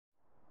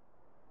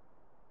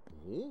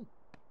Oh?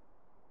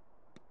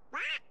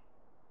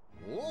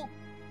 Oh?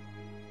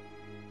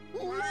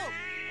 Look!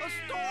 A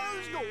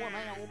star's going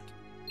out!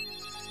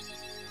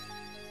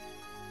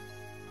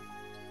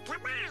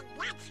 Come on,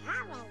 let's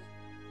hurry!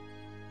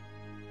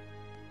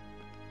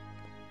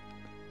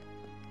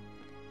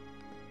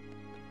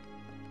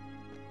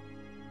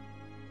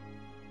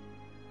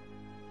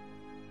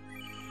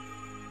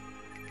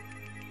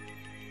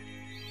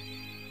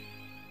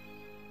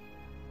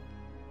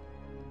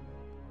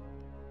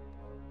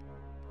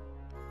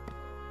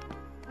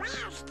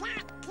 Where's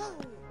that key?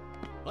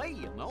 Hey,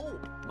 you know,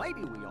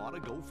 maybe we ought to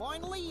go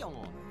find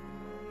Leon.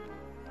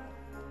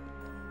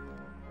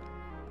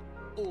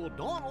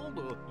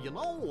 Donald, you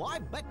know, I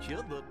bet you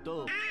that,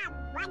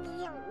 What do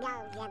you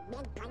know,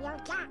 you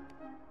Pinklilninjacat?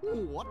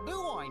 What do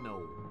I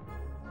know?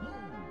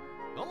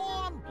 Come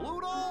on,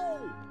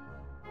 Pluto!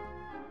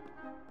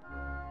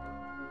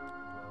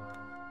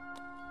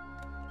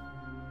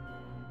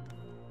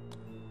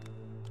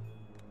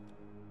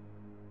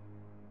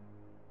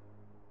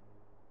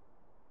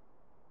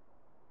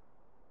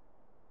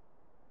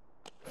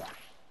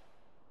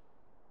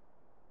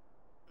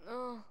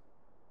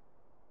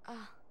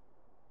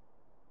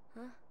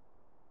 Huh?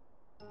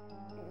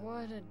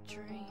 What a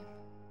dream.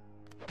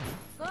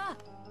 Ah!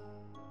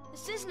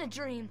 This isn't a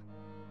dream.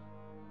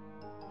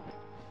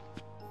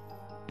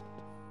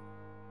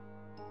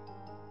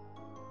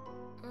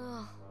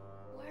 Oh,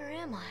 where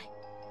am I?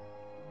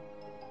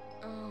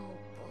 Oh,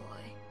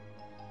 boy.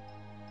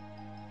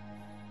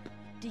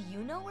 Do you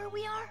know where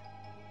we are?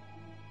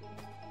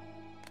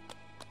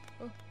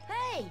 Oh,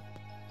 hey!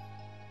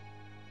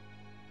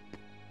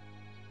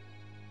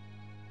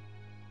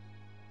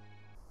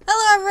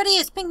 Hello everybody,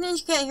 it's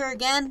Pinklilninjacat here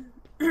again.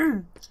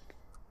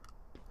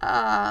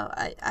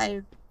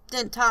 I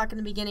didn't talk in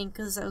the beginning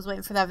because I was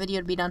waiting for that video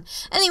to be done.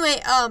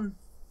 Anyway,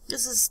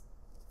 this is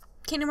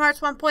Kingdom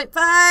Hearts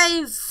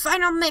 1.5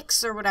 Final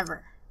Mix or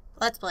whatever.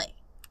 Let's play.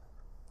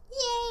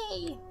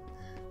 Yay!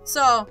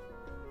 So,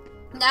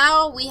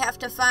 now we have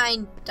to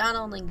find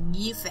Donald and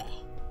Yufi.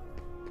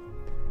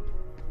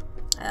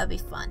 That'll be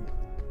fun.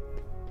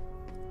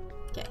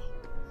 Okay.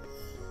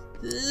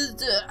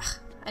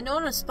 I know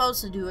what I'm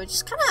supposed to do. I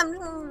just kind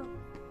of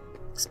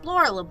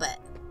explore a little bit.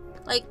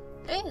 Like,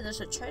 hey, there's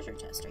a treasure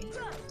chest right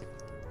here.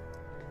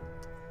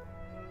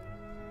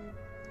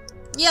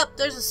 Yep,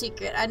 there's a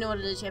secret. I know what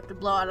it is. You have to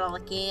blow out all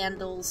the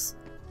candles.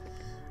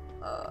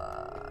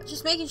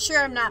 Just making sure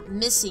I'm not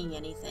missing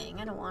anything.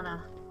 I don't want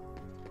to...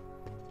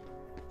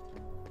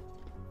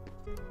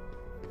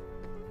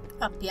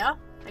 Up here.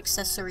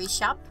 Accessory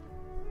shop.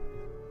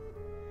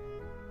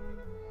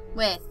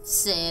 With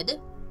Sid.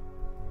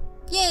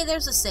 Yay,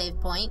 there's a save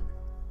point.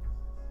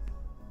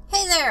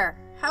 Hey there!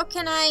 How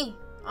can I...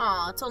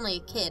 Aw, it's only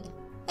a kid.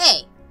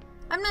 Hey!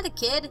 I'm not a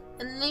kid,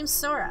 and the name's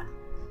Sora.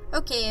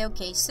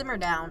 Okay, simmer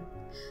down.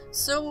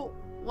 So,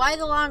 why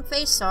the long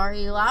face, Sora? Are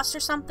you lost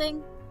or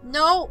something?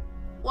 No!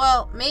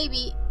 Well,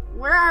 maybe.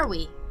 Where are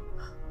we?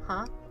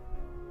 Huh?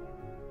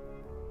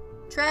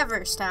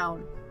 Traverse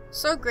Town.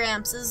 So,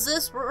 Gramps, is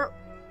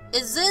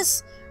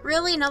this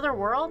really another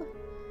world?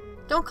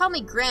 Don't call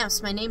me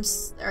Gramps, my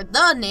name's, or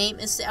the name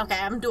is, okay,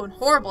 I'm doing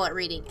horrible at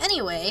reading.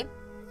 Anyway,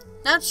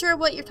 not sure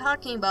what you're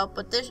talking about,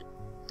 but this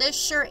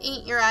sure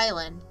ain't your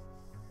island.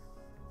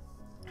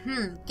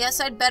 Guess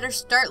I'd better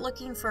start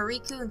looking for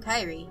Riku and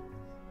Kairi.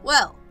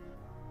 Well,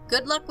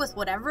 good luck with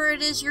whatever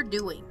it is you're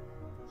doing.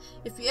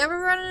 If you ever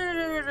run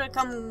into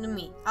come to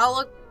me, I'll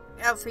look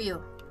out for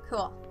you.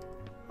 Cool.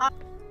 I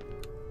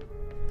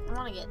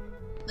want to get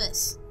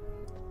this.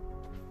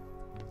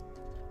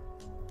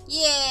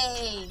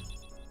 Yay!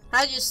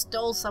 I just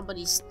stole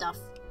somebody's stuff.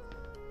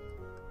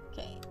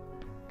 Okay.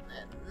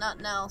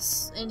 Nothing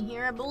else in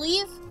here, I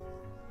believe.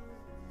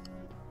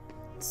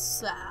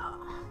 So...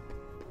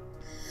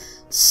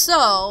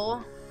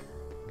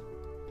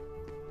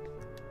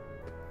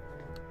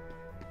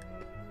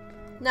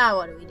 Now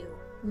what do we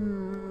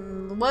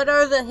do? What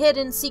are the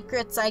hidden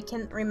secrets I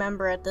can't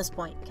remember at this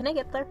point? Can I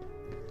get there?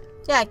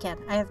 Yeah, I can.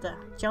 I have to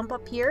jump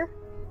up here.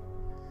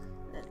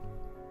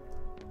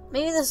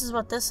 Maybe this is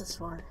what this is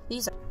for.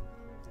 These are...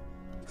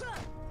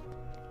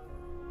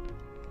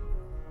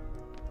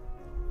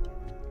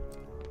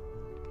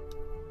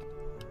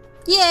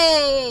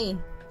 Yay!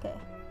 Okay.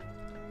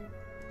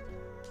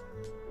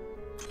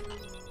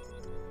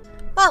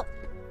 Well,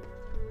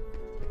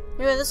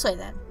 maybe this way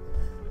then.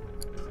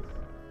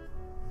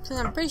 Because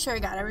I'm pretty sure I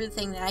got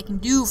everything that I can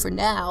do for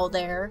now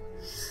there.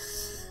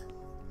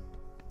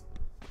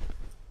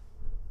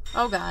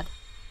 Oh god.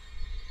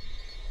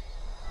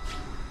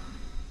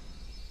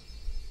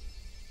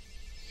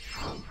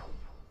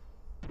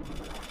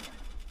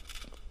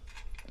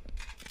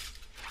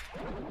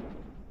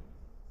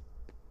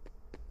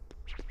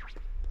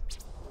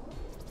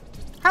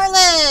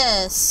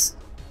 Heartless!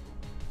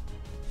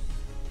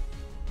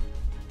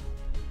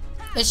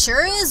 It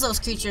sure is those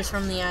creatures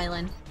from the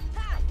island.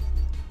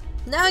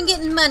 Now I'm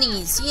getting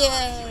monies,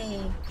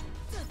 yay!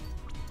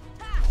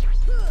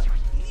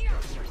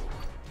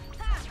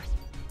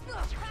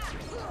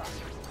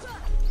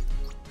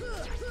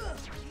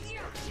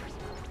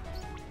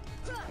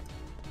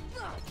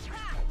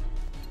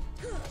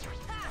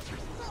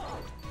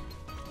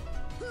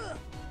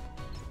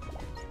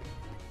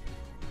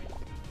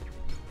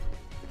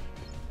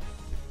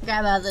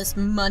 grab out of this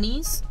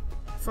monies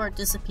before it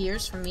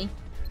disappears from me.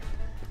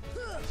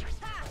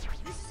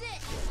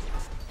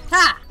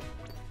 Ha!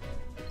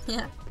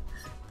 Yeah.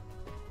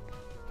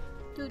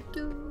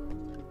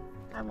 Doo-doo.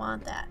 I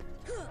want that.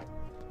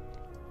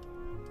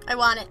 I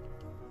want it.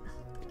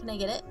 Can I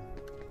get it?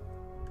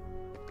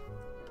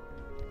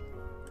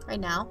 Right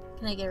now?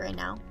 Can I get it right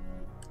now?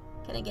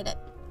 Can I get it?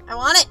 I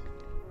want it!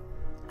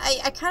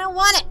 I kind of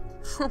want it!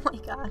 Oh my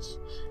gosh.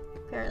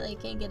 Apparently I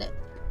can't get it.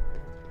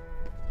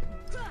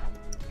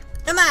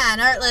 Come on,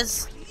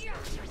 Heartless!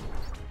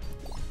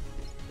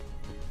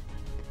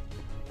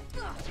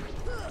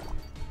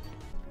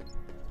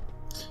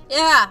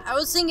 Yeah, I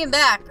was thinking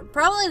back.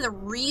 Probably the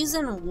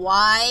reason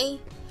why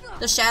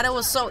the shadow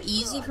was so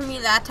easy for me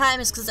that time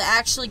is because I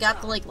actually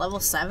got to like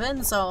level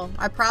 7, so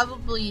I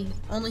probably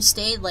only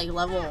stayed like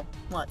level,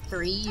 what,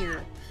 3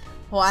 or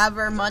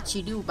however much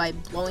you do by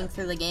blowing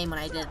through the game when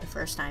I did it the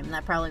first time, and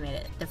that probably made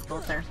it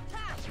difficult there.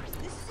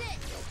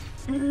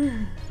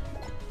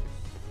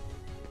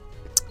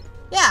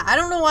 Yeah, I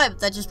don't know why, but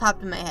that just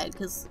popped in my head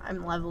because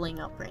I'm leveling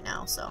up right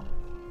now, so.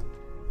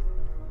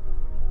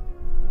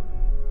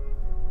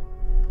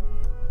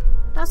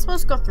 Not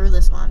supposed to go through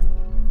this one.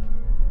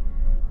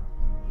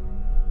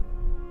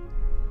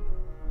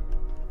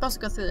 Supposed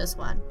to go through this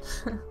one.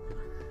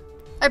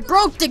 I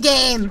broke the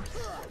game!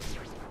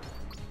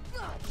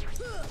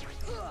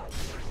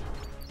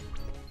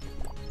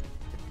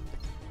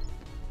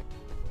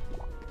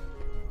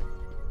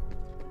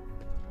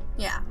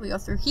 Yeah, we go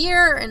through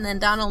here and then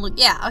Donald.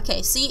 Yeah,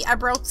 okay, see, I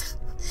broke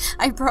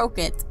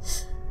it.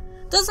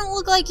 Doesn't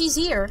look like he's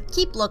here.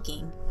 Keep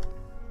looking.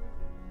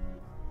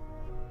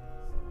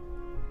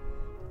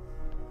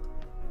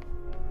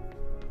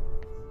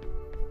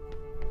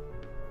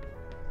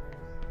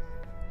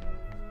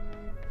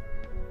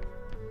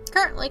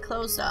 Currently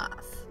closed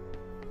off.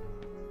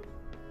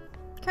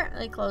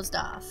 Currently closed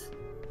off.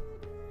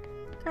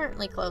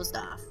 Currently closed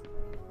off.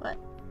 What?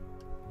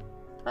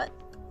 What?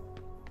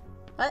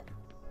 What?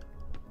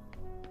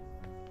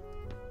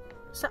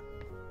 So.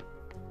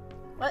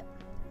 What?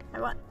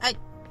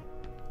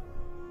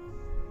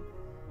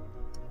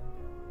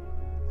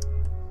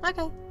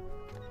 Okay.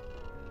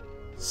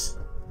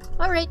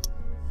 Alright.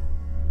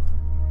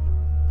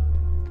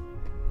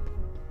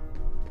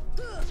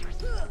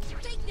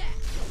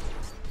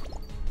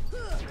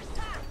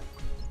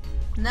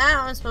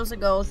 Now I'm supposed to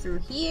go through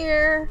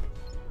here.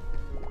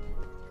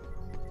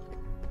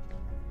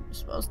 You're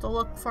supposed to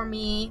look for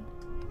me.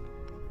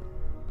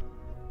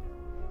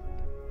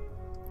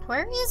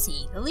 Where is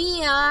he?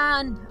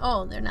 Leon!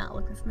 Oh, they're not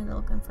looking for me, they're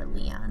looking for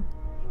Leon.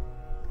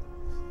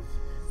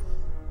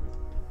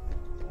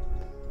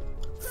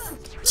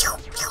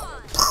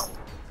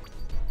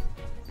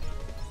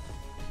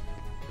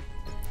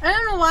 I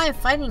don't know why I'm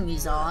fighting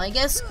these all. I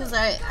guess because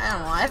I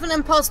don't know. I have an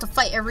impulse to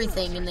fight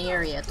everything in the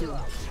area too.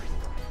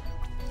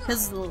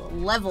 Because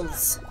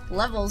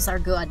levels are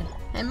good.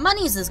 And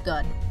monies is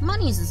good.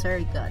 Monies is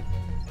very good.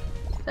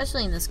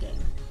 Especially in this game.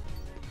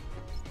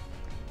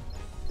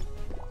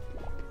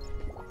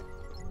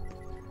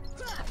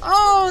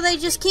 Oh, they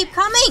just keep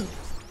coming!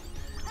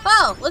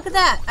 Oh, look at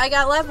that. I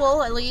got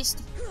level, at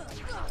least.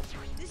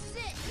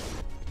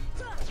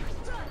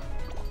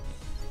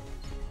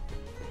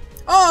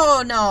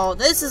 Oh no,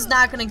 this is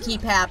not gonna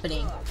keep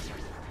happening.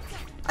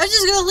 I'm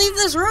just gonna leave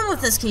this room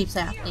if this keeps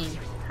happening.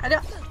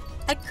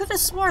 I could have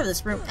swore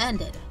this room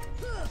ended.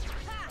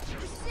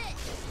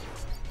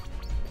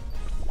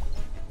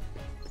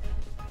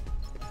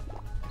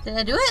 Did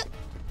I do it?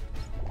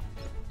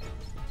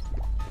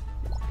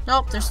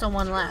 Nope, there's still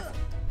one left.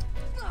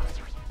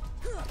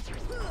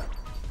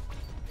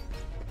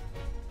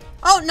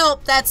 Oh,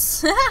 nope,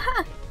 that's...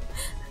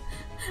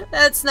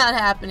 That's not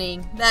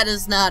happening. That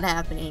is not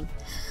happening.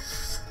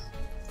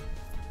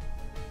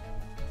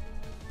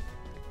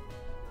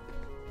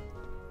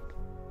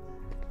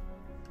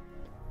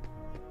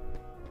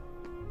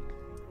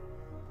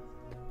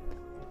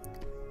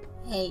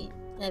 Hey,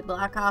 I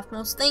block off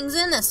most things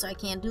in this, so I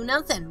can't do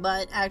nothing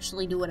but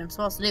actually do what I'm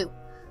supposed to do.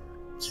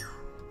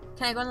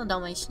 Can I go in the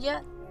Dalmatian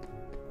yet?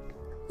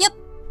 Yep!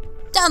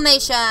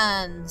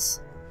 Dalmatians!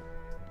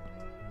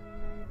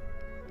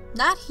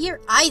 Not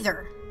here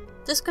either.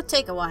 This could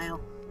take a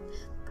while.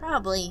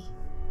 Probably.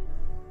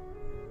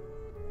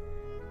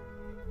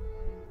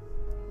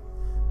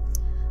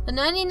 The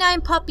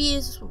 99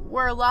 puppies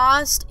were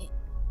lost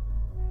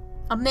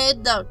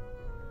amid the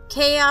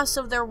chaos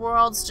of their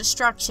world's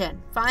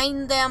destruction.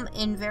 Find them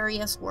in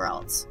various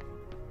worlds.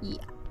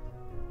 Yeah.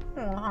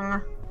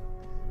 Aww.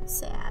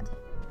 Sad.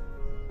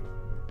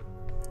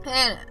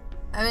 And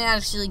I'm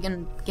actually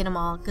gonna get them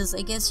all, because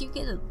I guess you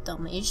get a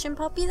Dalmatian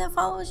puppy that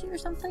follows you or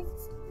something.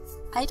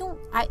 At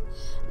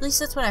least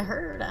that's what I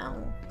heard. I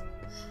don't...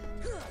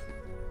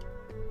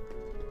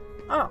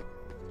 Oh.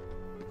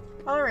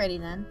 Alrighty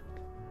then.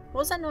 What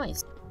was that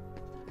noise?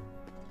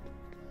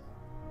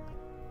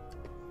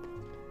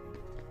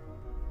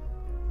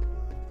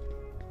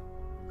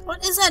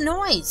 What is that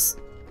noise?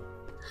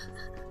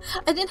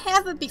 I didn't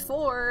have it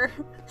before.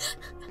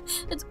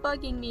 It's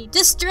bugging me.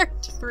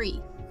 District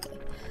 3. Okay.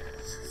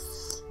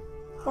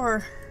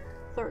 Or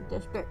 3rd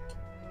district.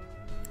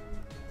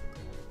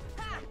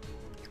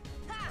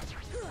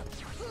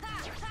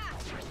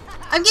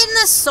 I'm getting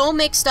this so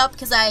mixed up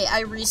because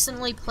I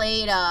recently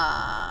played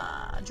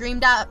Dream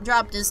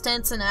Drop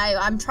Distance, and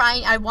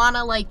I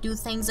wanna like do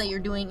things that you're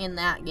doing in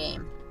that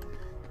game.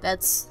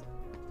 That's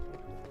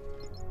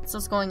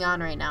what's going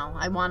on right now.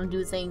 I wanna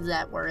do things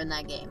that were in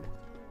that game.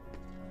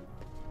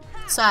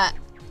 So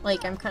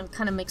I'm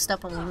kind of mixed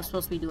up on what I'm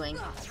supposed to be doing.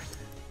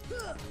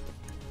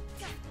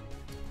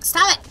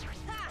 Stop it!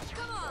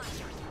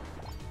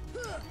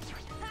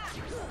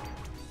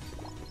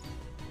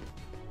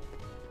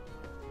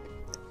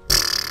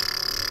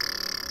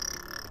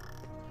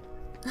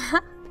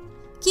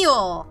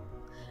 Keyhole.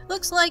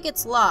 Looks like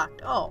it's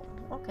locked. Oh,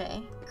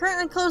 okay.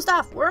 Currently closed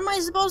off. Where am I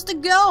supposed to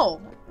go?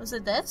 Was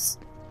it this?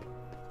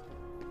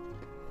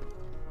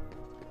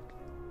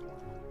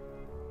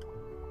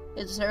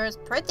 It's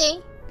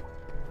pretty.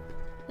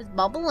 It's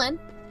bubbling.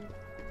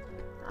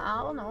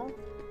 I don't know.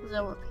 Is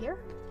that up here?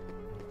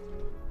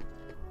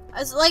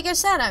 Like I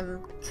said,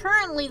 I'm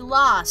currently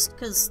lost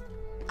because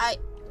I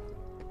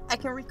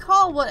can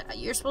recall what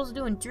you're supposed to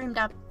do in Dream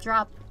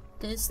Drop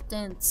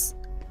Distance.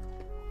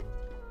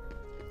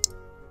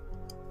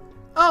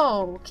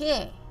 Oh,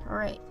 okay.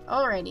 Alright.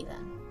 Alrighty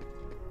then.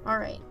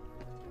 Alright.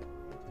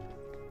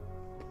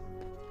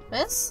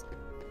 This?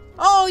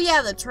 Oh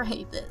yeah, that's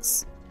right,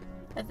 this.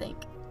 I think.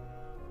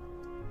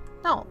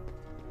 No.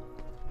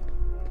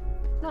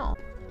 No.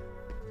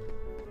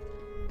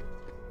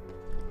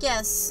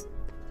 Yes.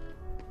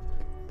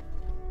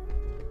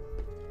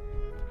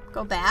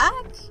 Go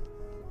back?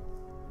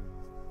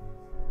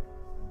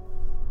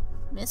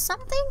 Miss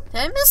something?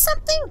 Did I miss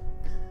something?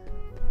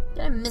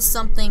 Did I miss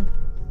something?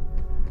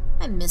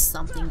 I missed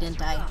something, didn't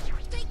I?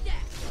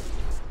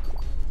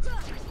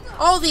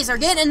 Oh, these are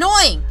getting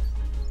annoying!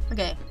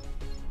 Okay.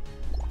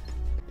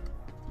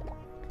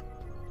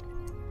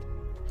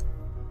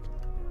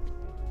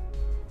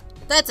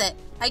 That's it.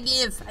 I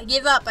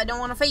give up. I don't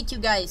want to fight you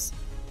guys.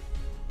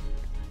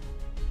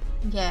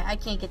 Yeah, I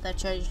can't get that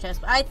treasure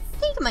chest, but I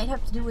think it might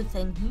have to do with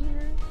in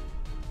here.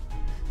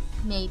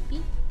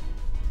 Maybe.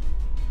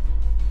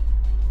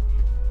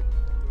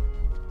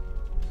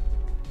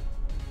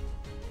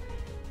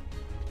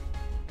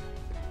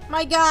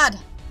 My god!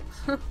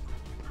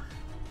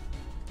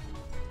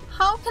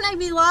 How can I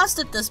be lost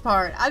at this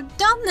part? I've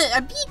done this. I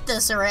beat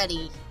this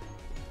already.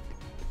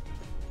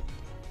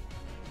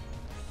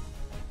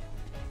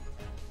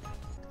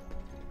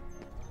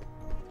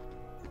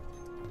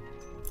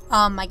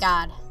 Oh my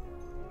god.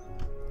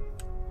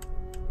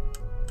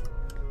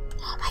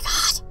 Oh my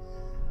god.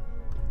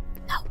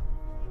 No.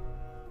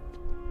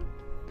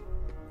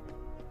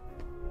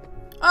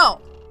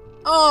 Oh.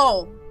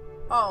 Oh.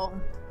 Oh.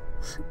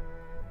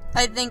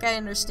 I think I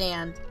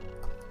understand.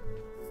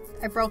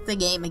 I broke the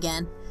game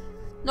again.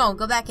 No,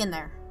 go back in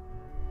there.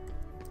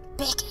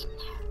 Back in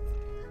there.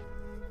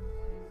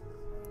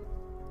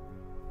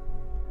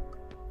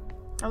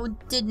 I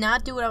did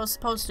not do what I was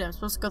supposed to. I'm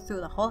supposed to go through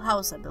the whole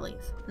house, I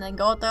believe. And then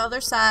go out the other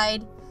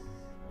side.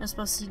 I'm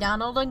supposed to see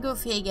Donald and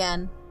Goofy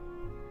again.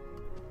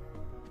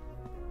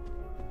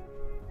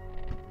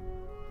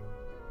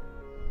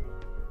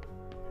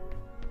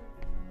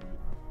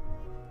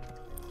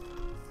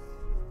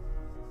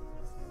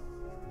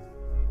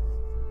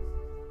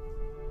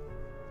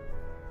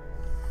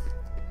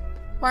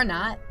 Or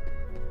not.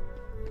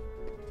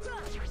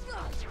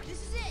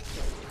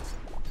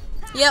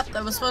 Yep,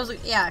 that was supposed to.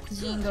 Yeah,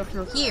 because you can go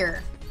through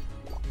here.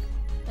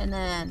 And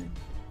then.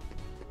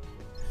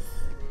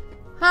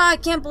 Oh, I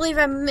can't believe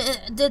I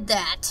did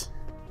that.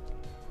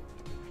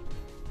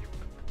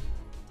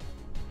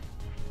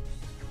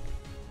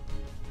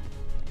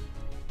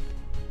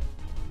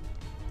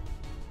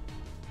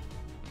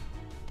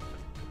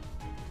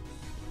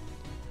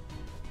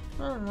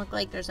 Doesn't look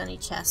like there's any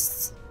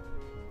chests.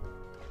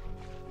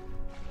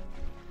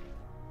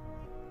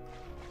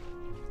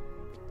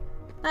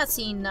 Not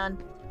seeing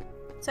none.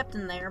 Except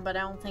in there, but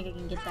I don't think I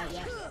can get that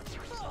yet.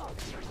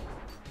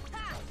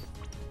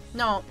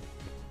 No.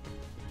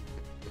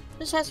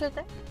 There's a chest right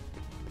there.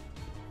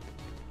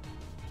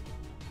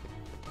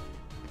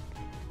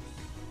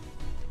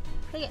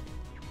 Take it.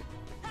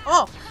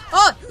 Oh!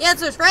 Oh! Yeah,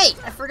 that's right!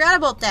 I forgot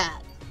about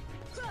that!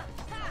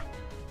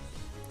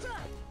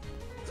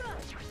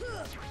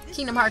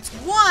 Kingdom Hearts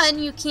 1,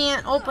 you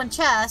can't open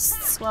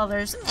chests while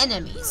there's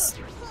enemies.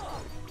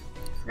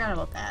 Forgot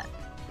about that.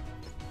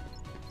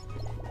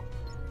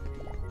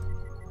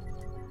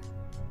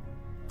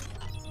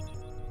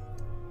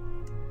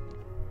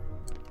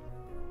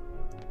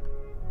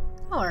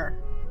 Or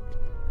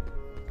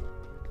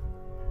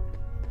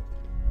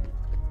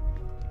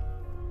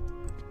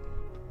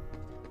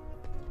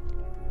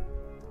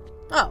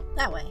oh,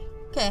 that way.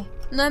 Okay.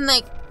 And then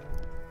like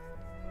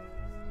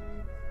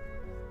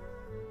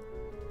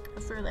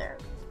go through there.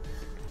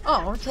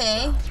 Oh,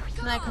 okay.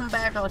 Then I come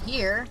back out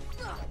here.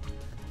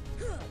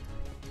 What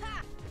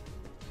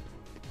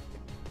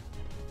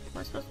am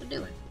I supposed to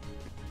do?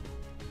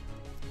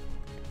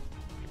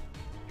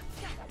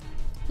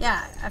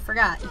 Yeah, I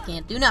forgot. You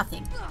can't do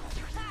nothing.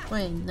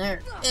 when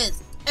there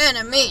is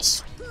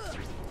enemies.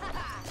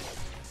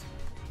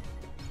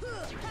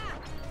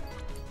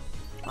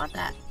 Want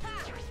that?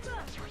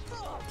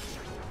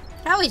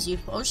 I always use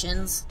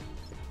potions.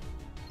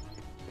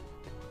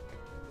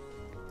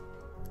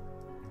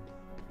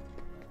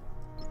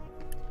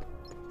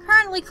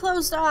 Currently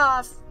closed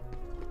off.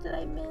 What did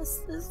I miss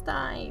this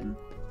time?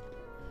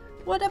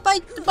 What am I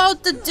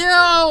about to do?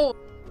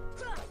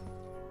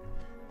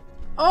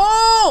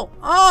 Oh!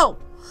 Oh!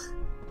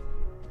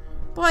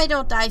 Boy,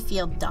 don't I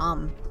feel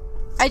dumb.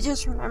 I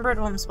just remembered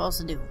what I'm supposed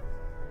to do.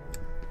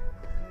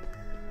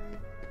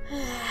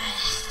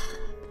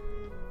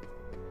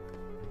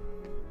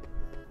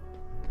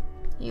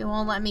 You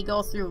won't let me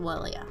go through,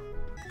 Lilia.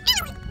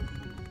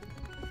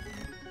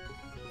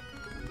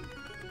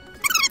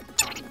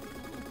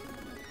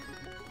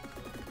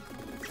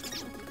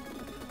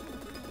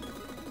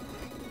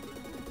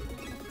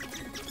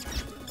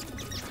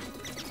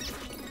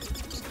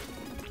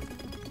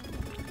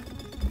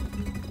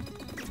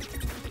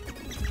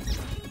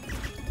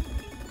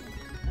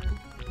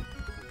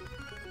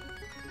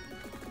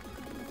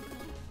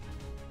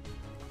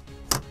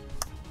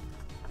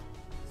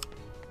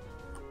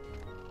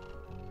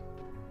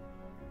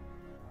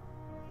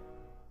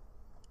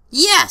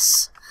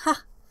 Yes!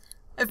 Ha!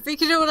 I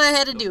figured out what I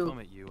had to do. They'll come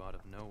at you out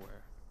of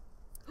nowhere.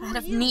 I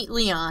had to meet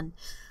Leon.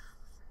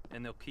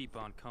 And they'll keep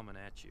on coming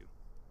at you.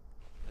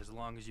 As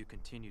long as you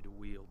continue to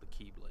wield the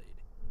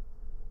keyblade.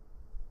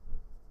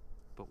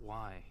 But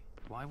why?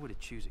 Why would it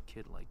choose a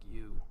kid like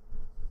you?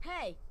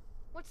 Hey,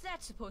 what's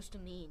that supposed to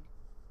mean?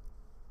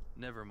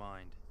 Never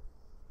mind.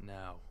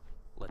 Now,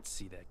 let's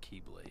see that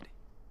keyblade.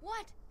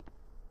 What?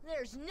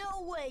 There's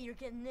no way you're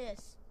getting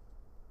this.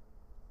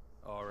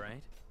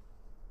 Alright.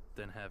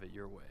 Then have it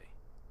your way.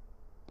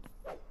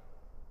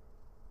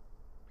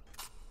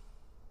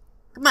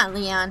 Come on,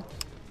 Leon.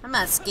 I'm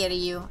not scared of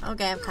you.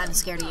 Okay, I'm kind of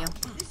scared of you.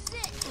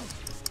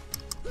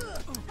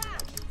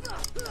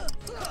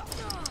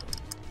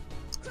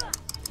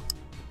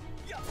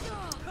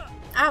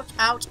 Ouch,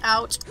 ouch,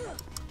 ouch.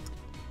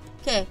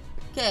 Okay,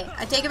 okay,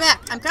 I take it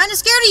back. I'm kind of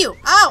scared of you.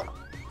 Ow!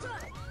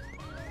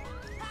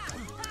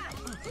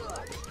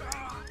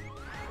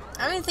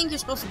 I don't even think you're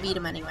supposed to beat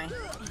him anyway.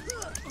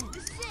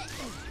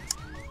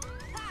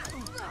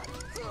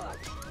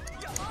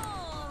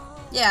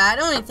 Yeah, I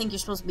don't even think you're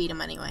supposed to beat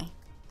him anyway.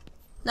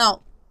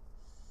 No.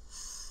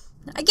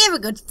 I gave a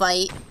good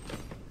fight.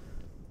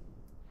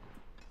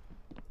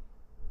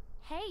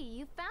 Hey,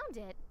 you found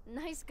it.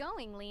 Nice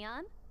going,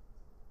 Leon.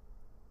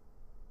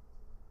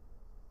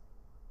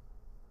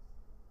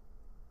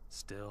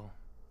 Still,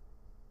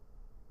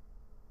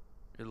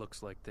 it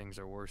looks like things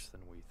are worse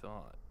than we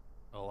thought.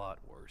 A lot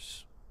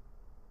worse.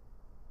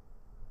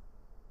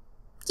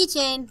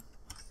 Keychain.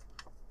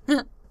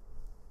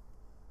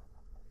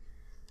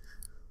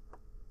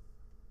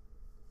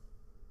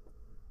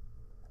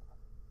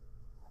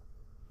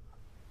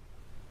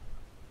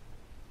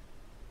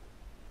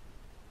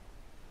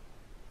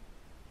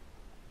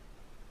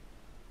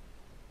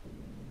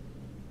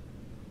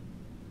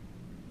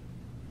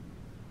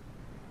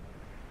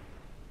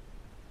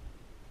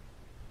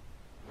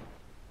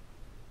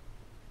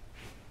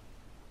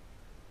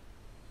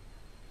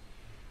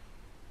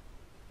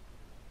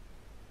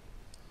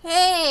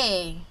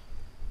 Hey!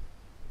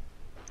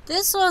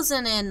 This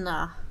wasn't in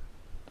the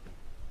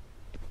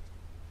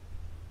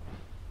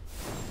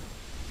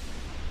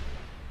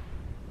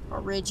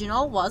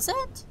original, was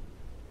it?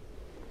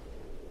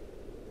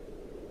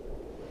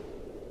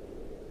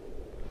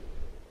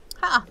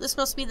 Huh, this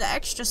must be the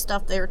extra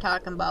stuff they were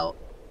talking about.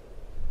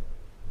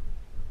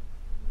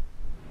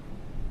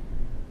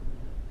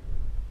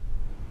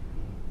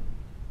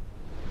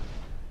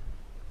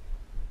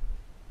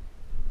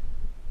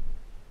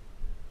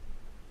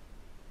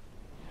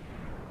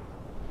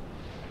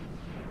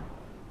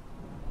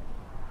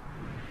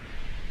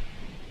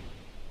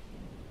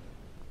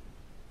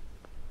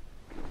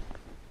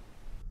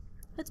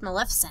 It's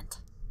Maleficent.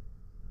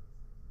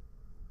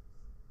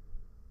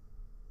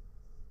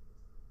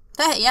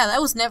 Yeah, that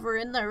was never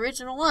in the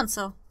original one,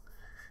 so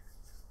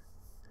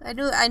I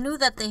knew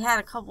that they had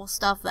a couple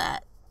stuff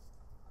that.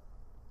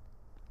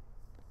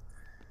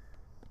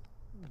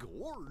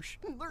 Gosh,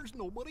 there's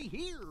nobody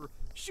here.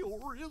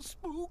 Sure is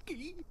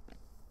spooky.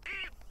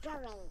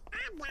 Actually,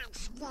 I'm not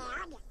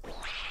scared.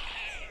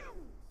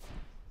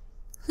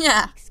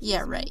 Yeah, Excuse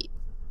yeah, me? right.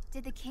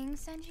 Did the king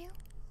send you?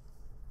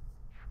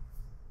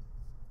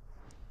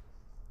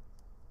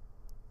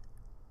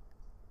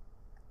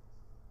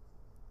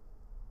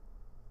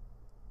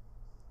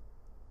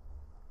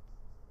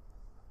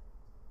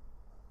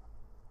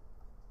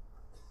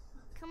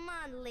 Come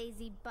on,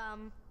 lazy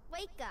bum.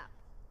 Wake up.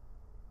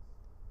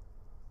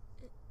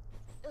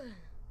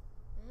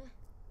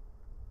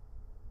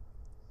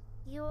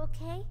 You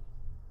okay?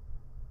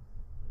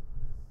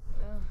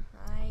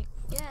 I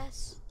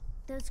guess.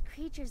 Those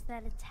creatures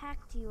that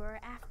attacked you are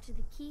after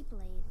the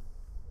Keyblade.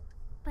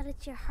 But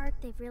it's your heart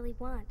they really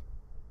want.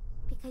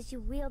 Because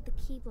you wield the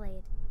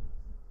Keyblade.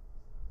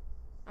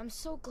 I'm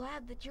so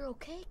glad that you're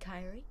okay,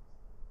 Kyrie.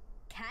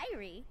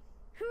 Kyrie?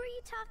 Who are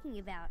you talking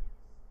about?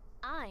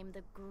 I'm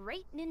the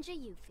great ninja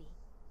Yufi.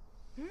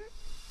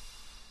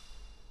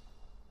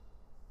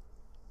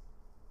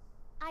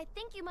 I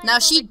think you might Now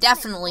have she overdone it,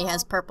 definitely Paul.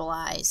 has purple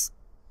eyes.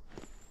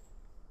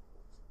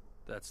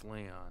 That's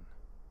Leon.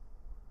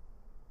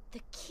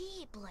 The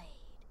keyblade.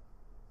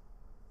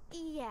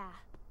 Yeah,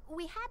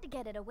 we had to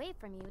get it away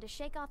from you to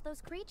shake off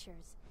those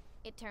creatures.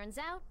 It turns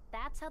out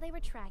that's how they were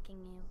tracking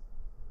you.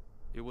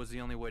 It was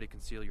the only way to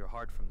conceal your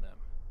heart from them.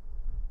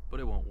 But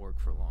it won't work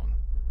for long.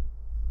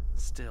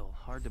 Still,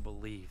 hard to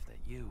believe that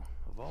you,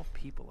 of all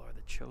people, are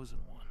the chosen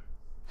one.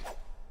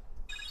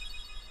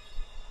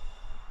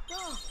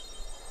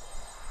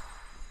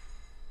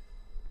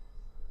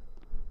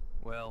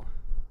 Well,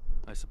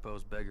 I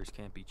suppose beggars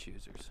can't be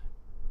choosers.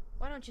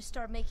 Why don't you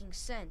start making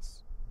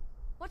sense?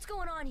 What's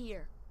going on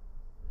here?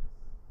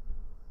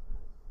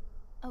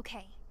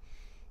 Okay.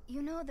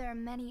 You know there are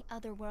many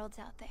other worlds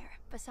out there,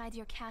 besides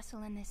your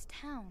castle in this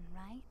town,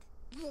 right?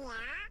 Yeah?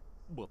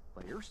 But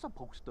they're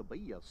supposed to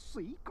be a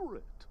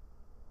secret.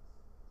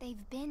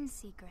 They've been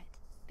secret,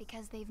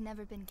 because they've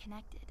never been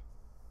connected.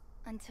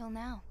 Until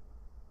now.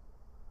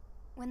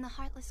 When the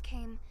Heartless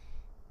came,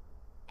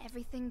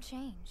 everything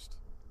changed.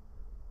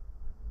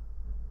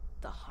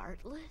 The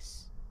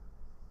Heartless?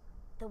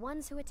 The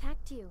ones who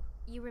attacked you,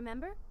 you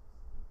remember?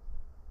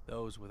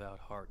 Those without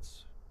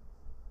hearts.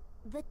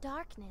 The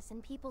darkness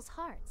in people's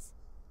hearts.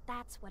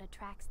 That's what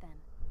attracts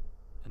them.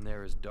 And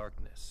there is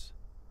darkness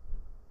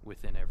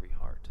within every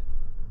heart.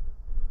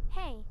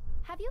 Hey,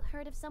 have you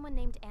heard of someone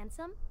named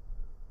Ansem?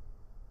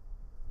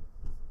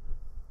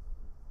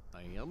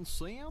 And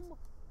Sam?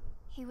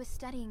 He was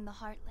studying the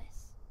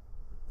Heartless.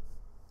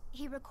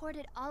 He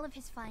recorded all of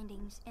his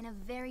findings in a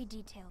very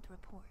detailed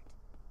report.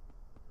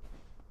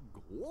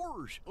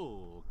 Gosh,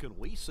 can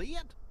we see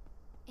it?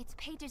 Its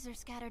pages are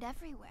scattered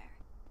everywhere.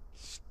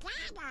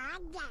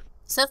 Scattered?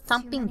 Is that Too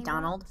Thumping many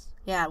Donald? words.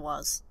 Yeah, it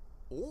was.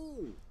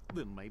 Oh,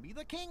 then maybe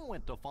the king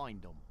went to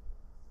find them.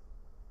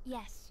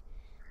 Yes,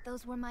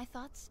 those were my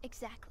thoughts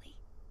exactly.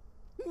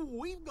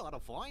 We've got to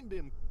find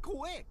him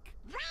quick.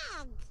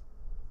 Red!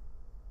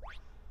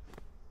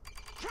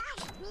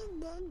 Trust me,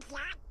 Ninja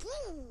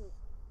Key!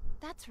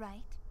 That's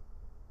right.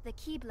 The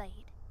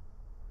keyblade.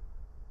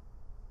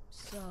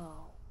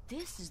 So,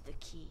 this is the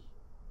key.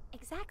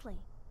 Exactly.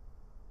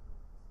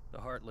 The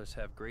Heartless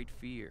have great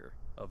fear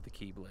of the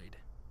keyblade.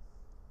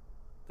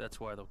 That's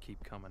why they'll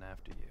keep coming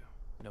after you,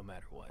 no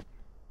matter what.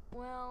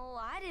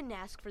 Well, I didn't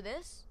ask for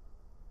this.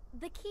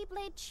 The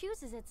keyblade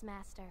chooses its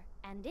master,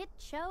 and it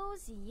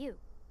chose you.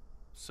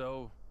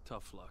 So,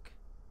 tough luck.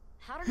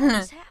 How did all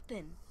this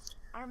happen?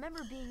 I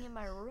remember being in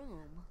my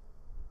room.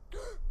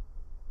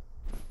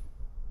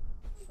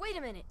 Wait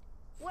a minute.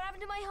 What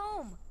happened to my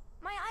home?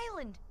 My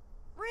island?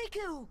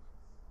 Riku!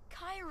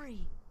 Kairi!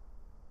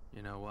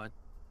 You know what?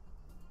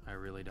 I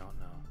really don't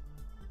know.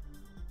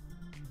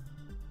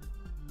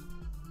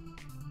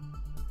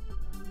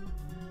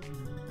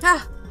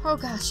 Ah! Oh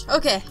gosh.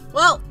 Okay,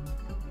 well,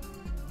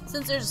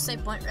 since there's a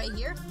save point right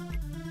here.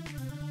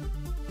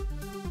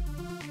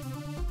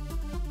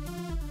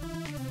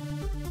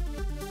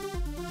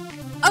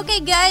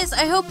 Okay guys,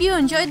 I hope you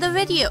enjoyed the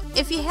video.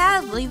 If you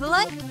have, leave a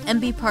like and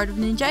be part of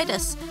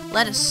Ningitis.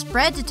 Let us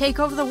spread to take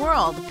over the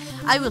world.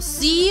 I will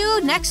see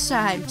you next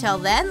time. Till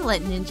then,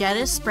 let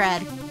Ningitis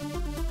spread.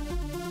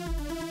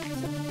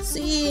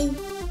 See?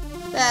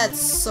 That's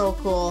so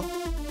cool.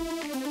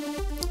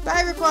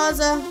 Bye,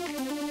 Rayquaza.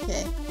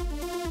 Okay.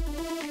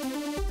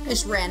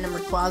 Just random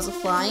Rayquaza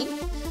flying.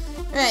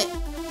 Alright,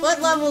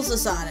 what level is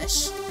this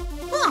Oddish?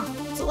 Huh,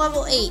 it's a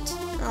level 8.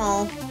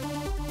 Oh.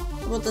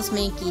 How about this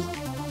Mankey?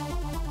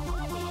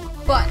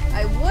 But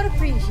I would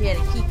appreciate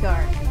a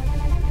keycard.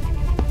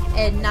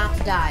 And not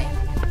to die.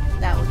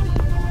 That would be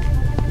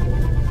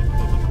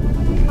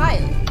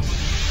highly.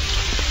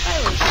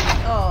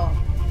 Oh.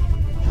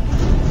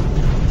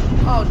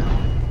 Oh no.